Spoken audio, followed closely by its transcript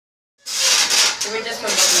Did we just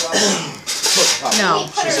put Bubby No.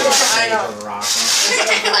 Put her I know. rock.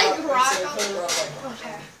 like rock on the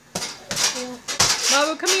Okay.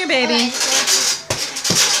 Bubba, come here, baby.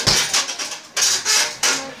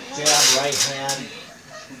 Jab, right hand,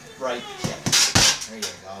 right kick. There you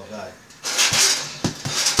go, good.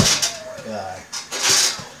 Good.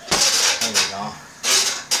 There you go.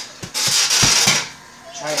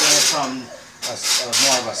 Try doing it from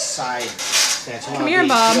more of a side stance. Come here,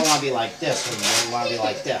 Bob. You don't want to be like this, you want to be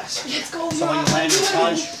like this. Let's go, So when you land your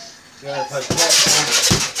punch, you gotta put this.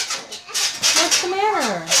 What's the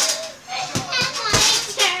matter?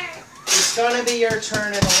 It's gonna be your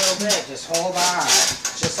turn in a little bit. Just hold on.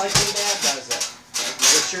 Just like your dad does it.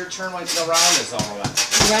 It's your turn when the round is over.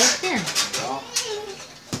 Right here. Go.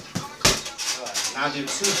 Good. Now do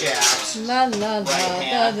 2 jabs. La la la Right da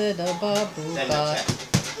hand. da da ba boo Then the ba. kick.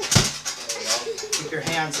 There you go. Keep your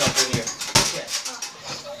hands up when you kick.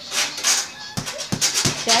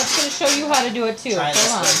 Dad's gonna show you how to do it too. Try this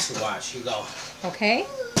Hold way on. to watch. You go. Okay.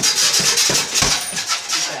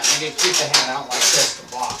 Yeah, you need to keep the hand out like this to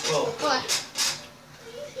block. Boom. What?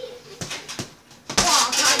 Oh,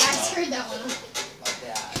 God, I screwed that one up. Like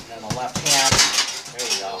that. And then the left hand. There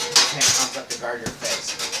you go. Left hand comes up to guard your face.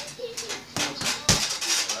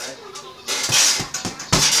 Alright.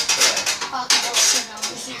 Good. Oh, that was good. That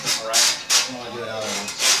was good. Alright. I'm gonna do another one.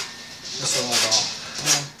 This one will go.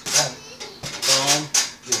 Boom. Boom.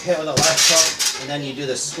 You hit with a left hook, and then you do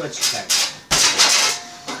the switch kick.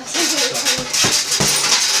 Oh, it's so good.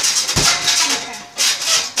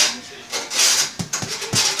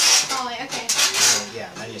 Oh, wait, okay. Yeah,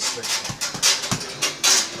 then you switch kick.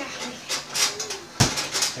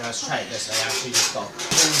 Here, let's try it this way. Actually, just go. Boom,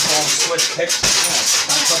 boom, switch kick.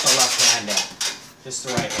 Don't put the left hand in. Just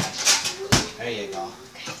the right hand. There you go.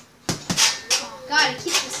 God, it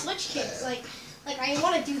keeps the switch kicks. Like I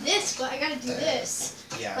want to do this, but I gotta do this.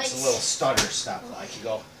 Yeah, Like, it's a little stutter stuff. Like you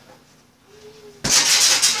go.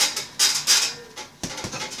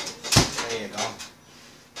 There you go.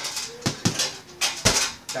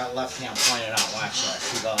 That left hand pointed out. Watch that.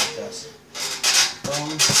 You go like this. Boom,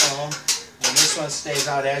 boom. And this one stays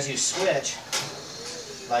out as you switch.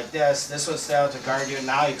 Like this. This one stays out to guard you.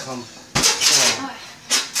 Now you come. Boom.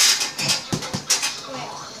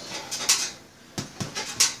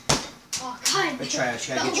 Oh, God. Good try. You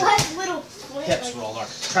gotta The get your left little foot. hips Like, roller.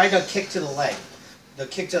 Try to kick to the leg. The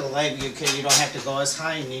kick to the leg, you don't have to go as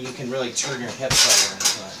high, and you can really turn your hips over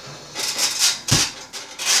into it.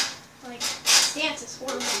 like stance is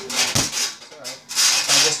horrible. It's alright.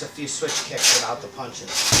 Try just a few switch kicks without the punches.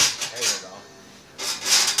 There you go.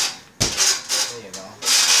 There you go.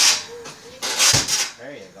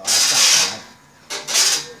 There you go. That's not bad.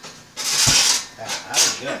 Yeah, that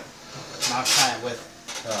was good. Now try it with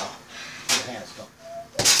your hands. Go.